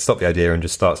stop the idea and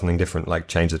just start something different, like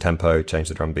change the tempo, change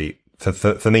the drum beat.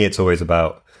 For me, it's always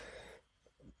about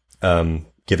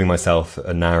giving myself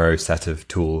a narrow set of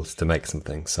tools to make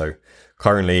something. So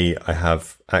currently I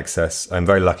have access, I'm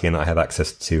very lucky in that I have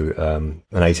access to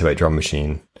an 808 drum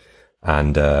machine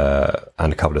and a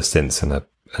couple of synths and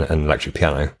an electric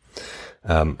piano.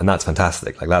 And that's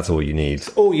fantastic. Like, that's all you need. It's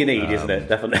all you need, isn't it?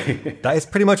 Definitely. That is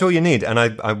pretty much all you need. And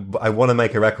I want to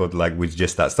make a record like with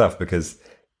just that stuff, because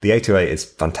the 808 is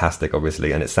fantastic,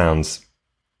 obviously. And it sounds,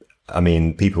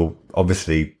 people,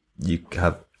 obviously you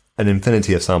have an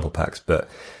infinity of sample packs, but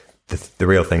the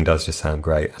real thing does just sound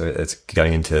great. So it's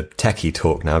going into techie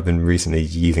talk now. I've been recently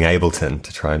using Ableton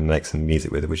to try and make some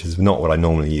music with it, which is not what I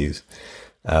normally use.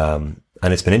 And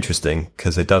it's been interesting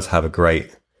because it does have a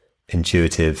great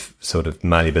intuitive sort of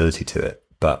malleability to it,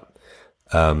 but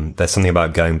there's something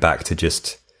about going back to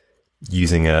just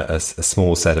using a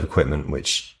small set of equipment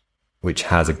which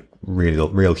has a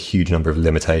real huge number of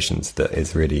limitations that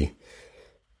is really,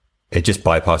 it just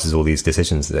bypasses all these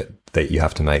decisions that you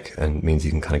have to make, and means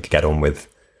you can kind of get on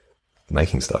with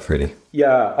making stuff, really.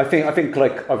 Yeah, I think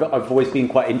like I've always been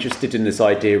quite interested in this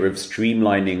idea of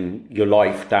streamlining your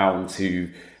life down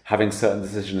to having certain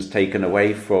decisions taken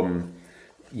away from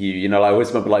you. You know, I always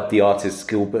remember like the artists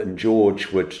Gilbert and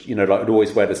George would, you know, like would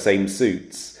always wear the same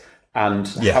suits and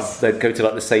they'd go to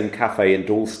like the same cafe in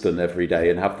Dalston every day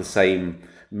and have the same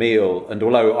meal. And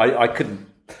although I couldn't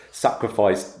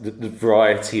sacrifice the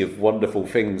variety of wonderful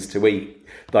things to eat,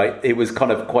 like it was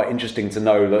kind of quite interesting to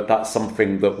know that that's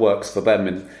something that works for them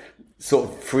and sort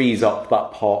of frees up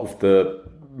that part of the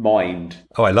mind.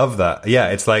 Oh, I love that. Yeah,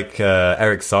 it's like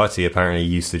Eric Satie apparently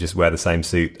used to just wear the same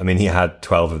suit. I mean, he had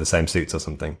 12 of the same suits or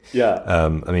something. Yeah.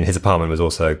 I mean, his apartment was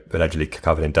also allegedly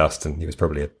covered in dust, and he was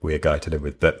probably a weird guy to live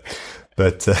with. But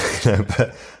you know,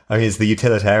 but I mean, it's the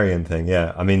utilitarian thing.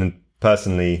 Yeah. I mean,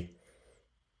 personally,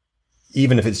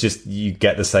 even if it's just you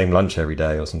get the same lunch every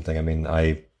day or something, I mean,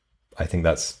 I think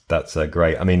that's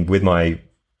great. I mean, with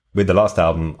the last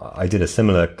album, I did a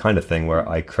similar kind of thing where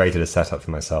I created a setup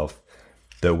for myself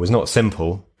that was not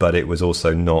simple, but it was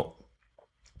also not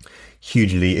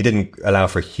hugely, it didn't allow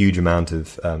for a huge amount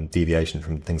of deviation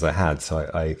from things I had. So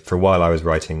I for a while I was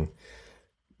writing,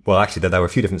 well, actually there were a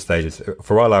few different stages.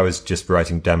 For a while I was just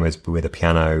writing demos with a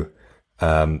piano,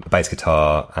 a bass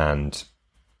guitar, and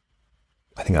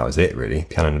I think that was it really.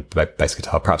 Piano and bass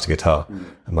guitar, perhaps a guitar,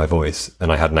 and my voice.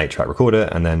 And I had an 8-track recorder.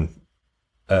 And then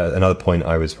another point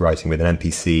I was writing with an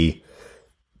MPC,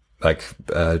 like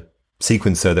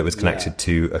sequencer that was connected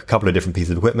to a couple of different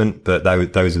pieces of equipment, but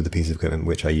those were the pieces of equipment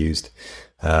which I used.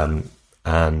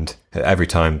 And every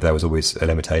time there was always a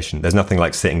limitation. There's nothing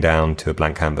like sitting down to a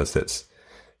blank canvas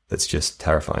that's just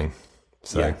terrifying.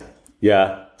 So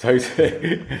yeah,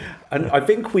 totally. And I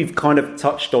think we've kind of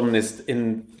touched on this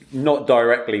in not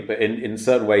directly, but in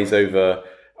certain ways over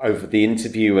the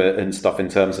interview and stuff in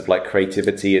terms of like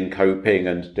creativity and coping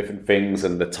and different things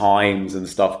and the times and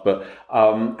stuff. But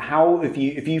how have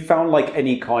you found like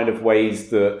any kind of ways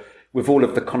that with all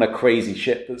of the kind of crazy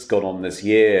shit that's gone on this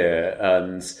year,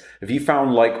 and have you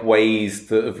found like ways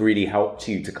that have really helped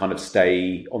you to kind of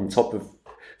stay on top of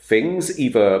things,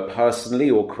 either personally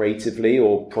or creatively,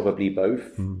 or probably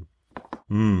both?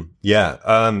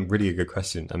 Yeah, really a good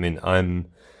question. I mean,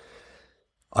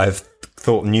 I've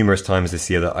thought numerous times this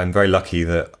year that I'm very lucky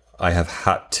that I have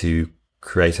had to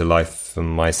create a life for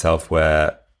myself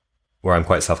where I'm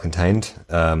quite self-contained,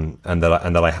 and that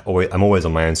I'm always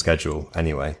on my own schedule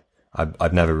anyway.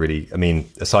 I've never really, I mean,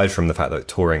 aside from the fact that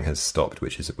touring has stopped,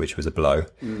 which was a blow,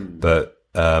 but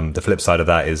the flip side of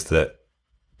that is that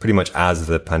pretty much as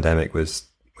the pandemic was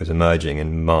emerging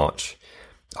in March,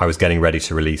 I was getting ready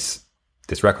to release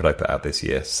this record I put out this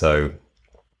year. So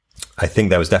I think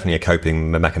there was definitely a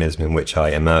coping mechanism in which I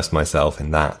immersed myself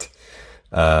in that,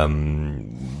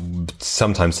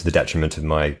 sometimes to the detriment of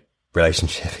my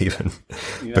relationship even,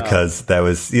 because there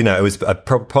was, you know, it was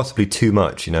possibly too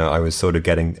much, you know, I was sort of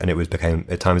getting, and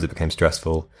at times it became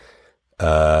stressful,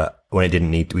 when we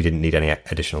didn't need any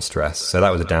additional stress. So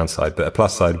that was a downside, but a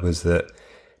plus side was that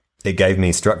it gave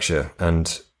me structure,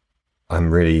 and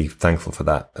I'm really thankful for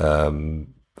that.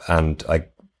 And I,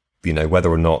 you know, whether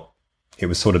or not it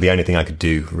was sort of the only thing I could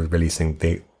do releasing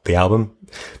the album,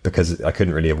 because I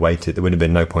couldn't really have waited. There would have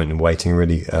been no point in waiting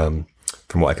really,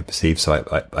 from what I could perceive. So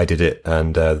I did it,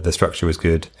 and the structure was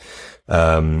good,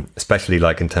 especially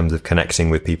like in terms of connecting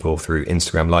with people through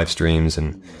Instagram live streams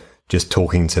and just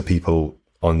talking to people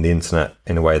on the internet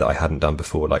in a way that I hadn't done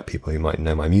before, like people who might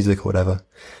know my music or whatever.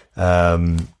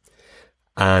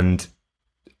 And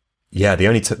yeah, the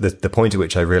only the point at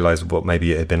which I realized what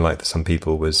maybe it had been like for some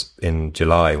people was in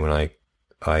July when I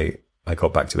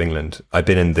got back to England. I'd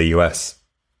been in the US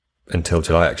until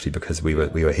July actually, because we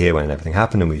were here when everything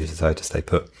happened, and we just decided to stay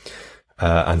put.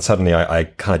 And suddenly I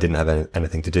kind of didn't have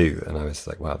anything to do, and I was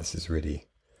like, wow, this is really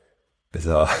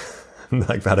bizarre. Like,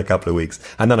 I've had a couple of weeks,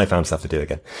 and then I found stuff to do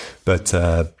again. But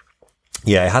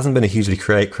yeah, it hasn't been a hugely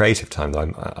creative time,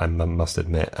 though, I must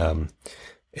admit.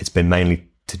 It's been mainly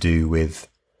to do with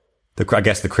I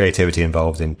guess the creativity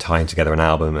involved in tying together an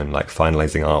album and like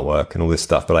finalizing artwork and all this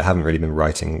stuff, but I haven't really been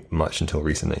writing much until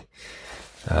recently.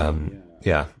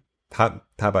 Yeah. How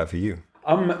about for you?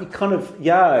 Kind of,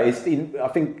 yeah. I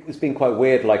think it's been quite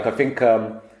weird. Like, I think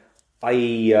I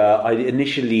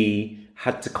initially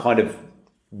had to kind of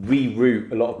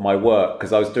reroute a lot of my work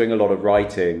because I was doing a lot of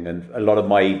writing, and a lot of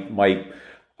my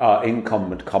income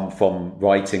had come from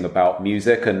writing about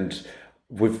music, and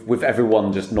with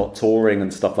everyone just not touring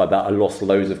and stuff like that, I lost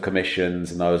loads of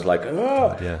commissions, and I was like,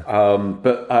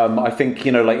 but I think,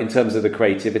 you know, like in terms of the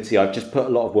creativity, I've just put a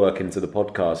lot of work into the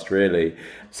podcast, really.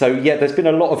 So yeah, there's been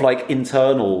a lot of like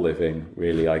internal living,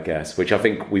 really, I guess, which I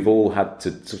think we've all had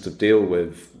to sort of deal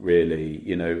with, really,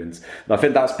 you know, and I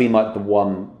think that's been like the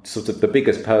one sort of the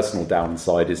biggest personal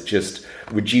downside is just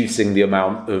reducing the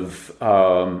amount of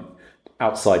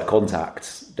outside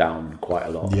contact down quite a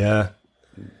lot.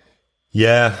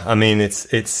 Yeah. I mean,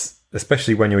 it's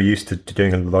especially when you're used to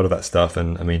doing a lot of that stuff.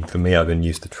 And I mean, for me, I've been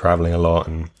used to traveling a lot,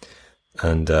 and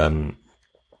I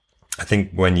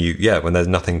think when there's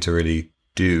nothing to really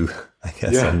do, I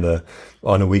guess,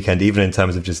 on a weekend, even in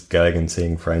terms of just going and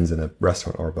seeing friends in a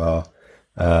restaurant or a bar,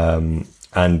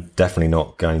 and definitely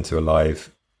not going to a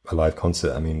live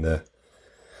concert. I mean, I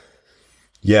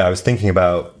was thinking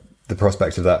about the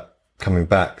prospect of that coming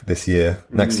back next year,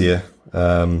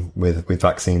 with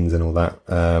vaccines and all that.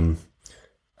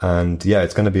 And yeah,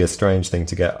 it's going to be a strange thing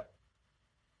to get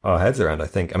our heads around, I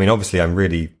think. I mean, obviously I'm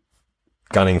really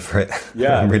gunning for it.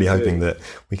 Yeah, I'm really hoping that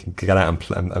we can get out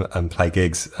and play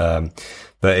gigs.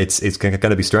 But it's going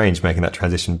to be strange making that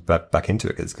transition back into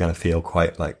it. It's going to feel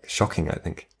quite like shocking, I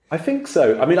think. I think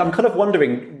so. I mean, I'm kind of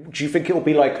wondering, do you think it will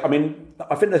be like, I mean,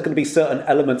 I think there's going to be certain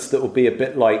elements that will be a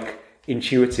bit like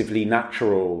intuitively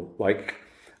natural, like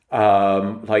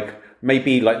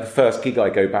maybe like the first gig I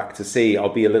go back to see,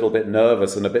 I'll be a little bit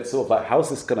nervous and a bit sort of like,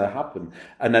 how's this going to happen?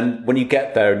 And then when you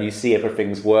get there and you see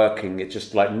everything's working, it's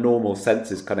just like normal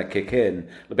senses kind of kick in,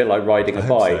 a bit like riding a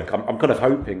bike. So. I'm kind of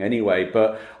hoping anyway,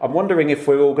 but I'm wondering if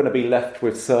we're all going to be left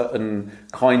with certain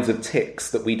kinds of tics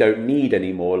that we don't need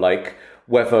anymore, like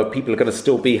whether people are going to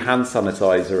still be hand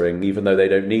sanitizing even though they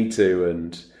don't need to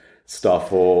and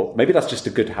stuff, or maybe that's just a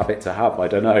good habit to have. I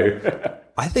don't know.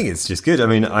 I think it's just good. I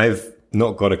mean, I've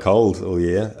not got a cold all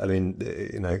year. I mean,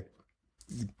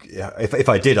 if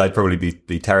I did, I'd probably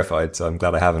be terrified. So I'm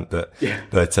glad I haven't. But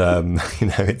it's.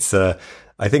 I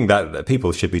think that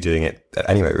people should be doing it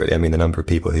anyway. Really, I mean, the number of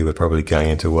people who are probably going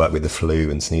into work with the flu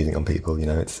and sneezing on people.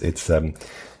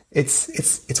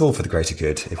 It's all for the greater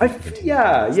good.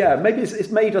 Maybe it's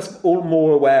made us all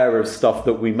more aware of stuff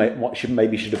that we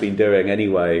should have been doing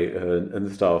anyway, and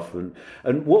stuff. And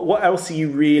what else are you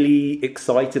really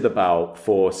excited about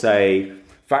for, say,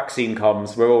 vaccine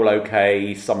comes, we're all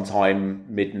okay sometime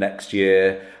mid next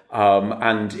year,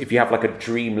 and if you have like a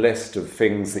dream list of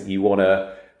things that you want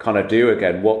to kind of do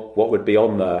again, what would be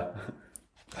on there?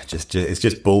 It's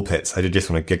just ball pits. I just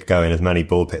want to go in as many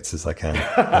ball pits as I can.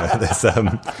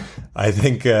 I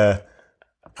think. I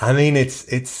mean,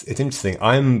 it's interesting.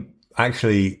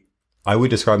 I would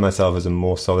describe myself as a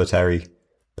more solitary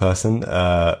person.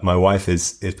 My wife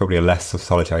is probably a less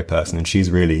solitary person, and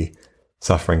she's really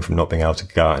suffering from not being able to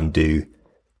go out and do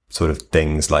sort of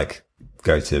things like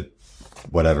go to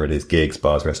whatever it is, gigs,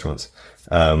 bars, restaurants.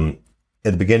 At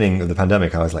the beginning of the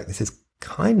pandemic, I was like, this is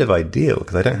kind of ideal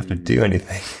because I don't have to do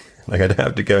anything. Like I don't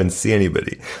have to go and see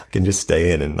anybody. I can just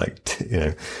stay in and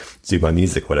do my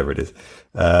music, whatever it is.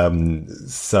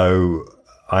 So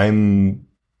I'm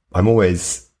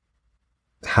always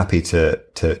happy to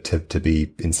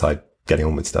be inside getting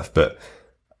on with stuff. But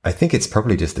I think it's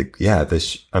probably just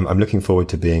I'm looking forward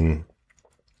to being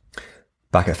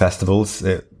back at festivals.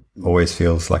 It always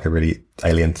feels like a really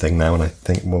alien thing now when I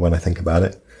think about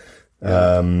it.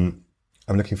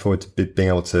 I'm looking forward to being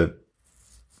able to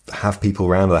have people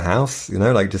around the house,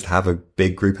 like just have a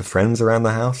big group of friends around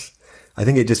the house. I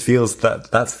think it just feels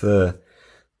that's been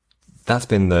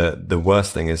the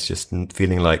worst thing, is just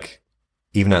feeling like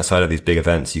even outside of these big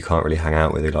events, you can't really hang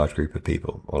out with a large group of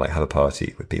people or like have a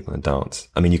party with people and dance.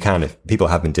 I mean, you can if people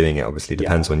have been doing it, obviously. It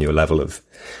depends on your level of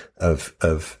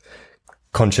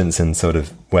conscience and sort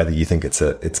of whether you think it's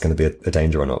going to be a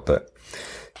danger or not. But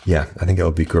yeah, I think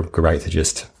it'll be great to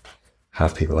just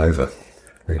have people over.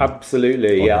 Really.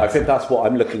 Absolutely, yeah. I think that's what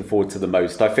I'm looking forward to the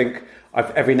most. I think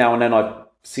every now and then I've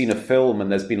seen a film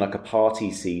and there's been like a party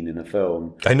scene in a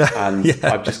film. I know. And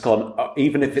I've just gone,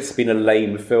 even if it's been a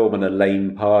lame film and a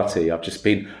lame party, I just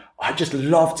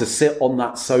love to sit on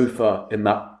that sofa in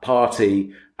that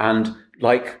party and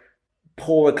like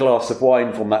pour a glass of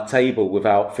wine from that table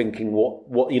without thinking what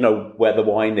where the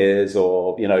wine is,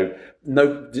 or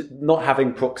not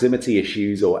having proximity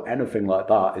issues or anything like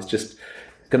that. It's just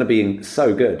going to be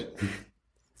so good.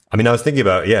 I mean, I was thinking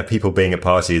about people being at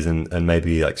parties and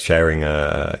maybe like sharing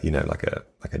like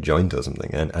a joint or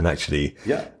something, and actually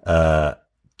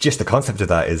just the concept of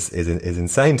that is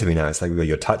insane to me now. It's like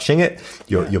you're touching it,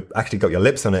 you're actually got your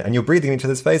lips on it, and you're breathing in each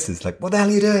other's faces. Like, what the hell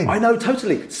are you doing? I know,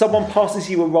 totally. Someone passes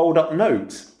you a rolled up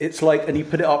note. It's like, and you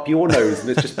put it up your nose, and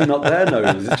it's just been up their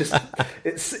nose.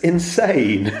 It's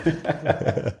insane.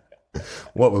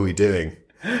 What were we doing?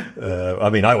 I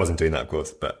mean, I wasn't doing that, of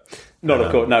course, but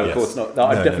of course, no, yes. Of course not. No,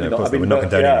 I'm definitely not. I mean, we're not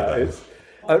condoning that.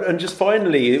 And just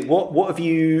finally, what have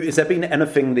you? Has there been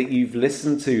anything that you've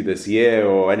listened to this year,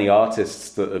 or any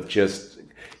artists that have just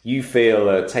you feel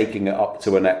are taking it up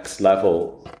to a next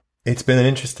level? It's been an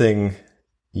interesting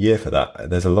year for that.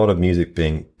 There's a lot of music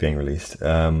being released.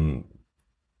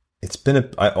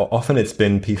 often it's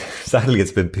been people, sadly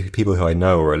it's been people who I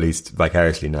know, or at least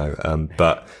vicariously know,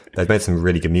 but they've made some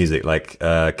really good music, like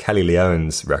Kelly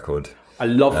Leone's record. I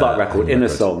love that record, Inner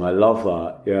Song. I love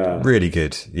that. Yeah, really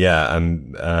good. Yeah,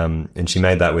 and she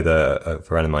made that with a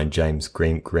friend of mine, James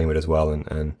Greenwood, as well.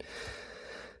 And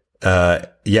I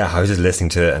was just listening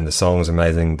to it, and the song's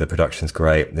amazing. The production's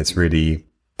great. It's really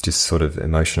just sort of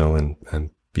emotional and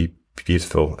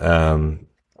beautiful.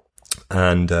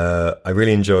 And I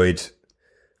really enjoyed.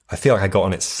 I feel like I got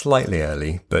on it slightly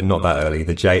early, but not that early.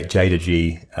 The Jada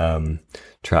G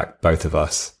track, Both of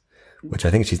Us, which I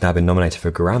think she's now been nominated for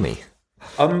a Grammy.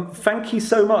 Thank you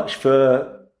so much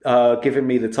for giving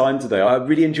me the time today. I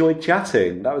really enjoyed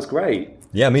chatting. That was great.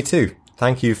 Yeah, me too.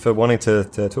 Thank you for wanting to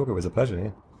talk. It was a pleasure.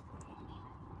 Yeah.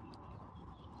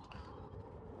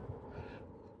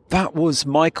 That was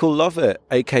Michael Lovett,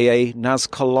 aka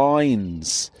Nazca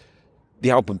Lines. The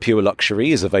album Pure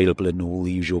Luxury is available in all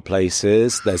the usual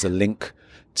places. There's a link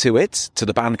to it, to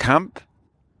the Bandcamp,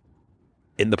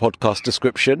 in the podcast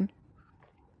description.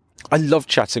 I love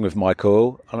chatting with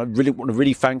Michael, and I really want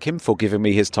to thank him for giving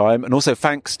me his time. And also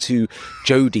thanks to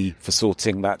Jodie for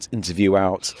sorting that interview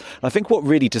out. And I think what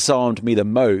really disarmed me the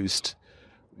most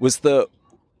was that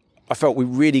I felt we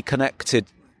really connected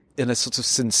in a sort of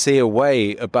sincere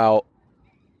way about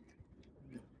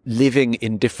living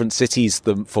in different cities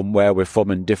from where we're from,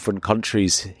 in different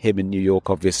countries, him in New York,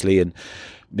 obviously, and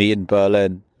me in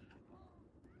Berlin.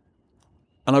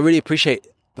 And I really appreciate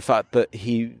the fact that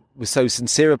he was so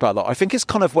sincere about that. I think it's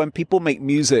kind of when people make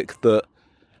music that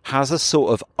has a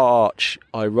sort of arch,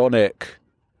 ironic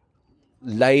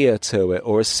layer to it,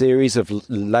 or a series of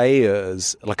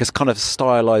layers, like a kind of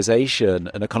stylization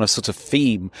and a kind of sort of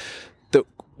theme, that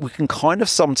we can kind of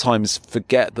sometimes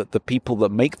forget that the people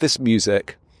that make this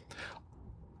music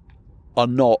are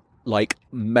not like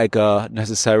mega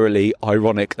necessarily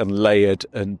ironic and layered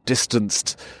and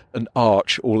distanced and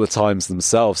arch all the times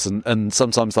themselves, and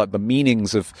sometimes like the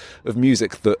meanings of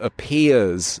music that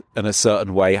appears in a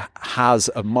certain way has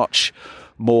a much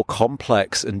more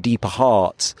complex and deeper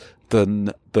heart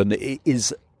than it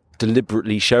is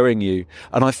deliberately showing you.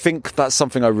 And I think that's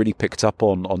something I really picked up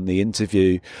on the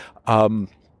interview.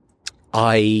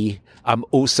 I'm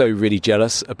also really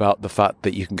jealous about the fact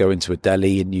that you can go into a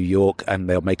deli in New York and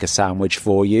they'll make a sandwich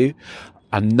for you.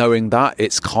 And knowing that,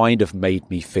 it's kind of made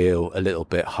me feel a little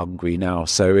bit hungry now.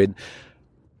 So in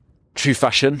true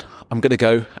fashion, I'm going to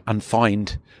go and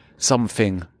find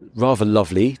something rather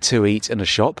lovely to eat in a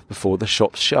shop before the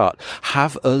shop's shut.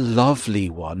 Have a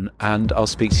lovely one, and I'll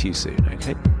speak to you soon,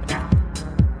 okay?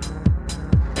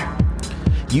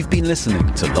 You've been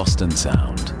listening to Lost in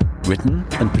Sound. Written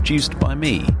and produced by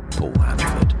me, Paul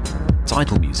Hanford.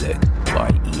 Title music by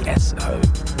ESO.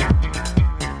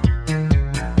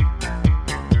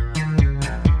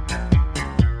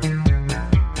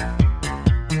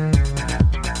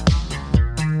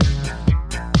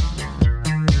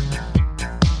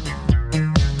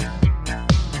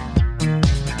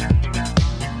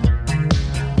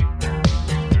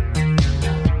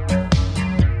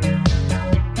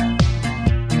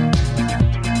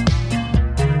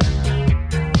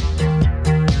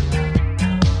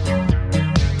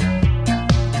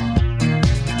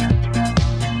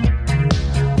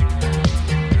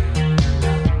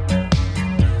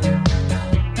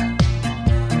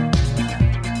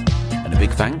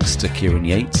 To Kieran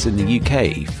Yates in the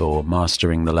UK for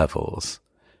mastering the levels.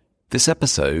 This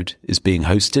episode is being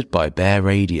hosted by Bear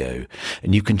Radio,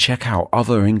 and you can check out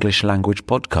other English language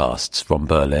podcasts from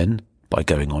Berlin by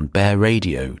going on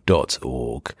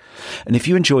bearradio.org. And if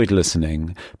you enjoyed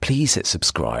listening, please hit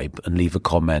subscribe and leave a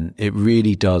comment. It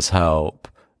really does help.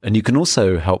 And you can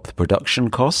also help the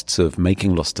production costs of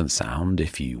making Lost in Sound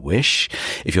if you wish,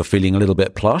 if you're feeling a little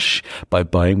bit plush, by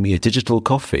buying me a digital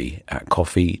coffee at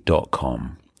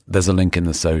ko-fi.com. There's a link in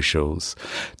the socials.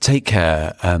 Take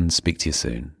care and speak to you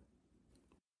soon.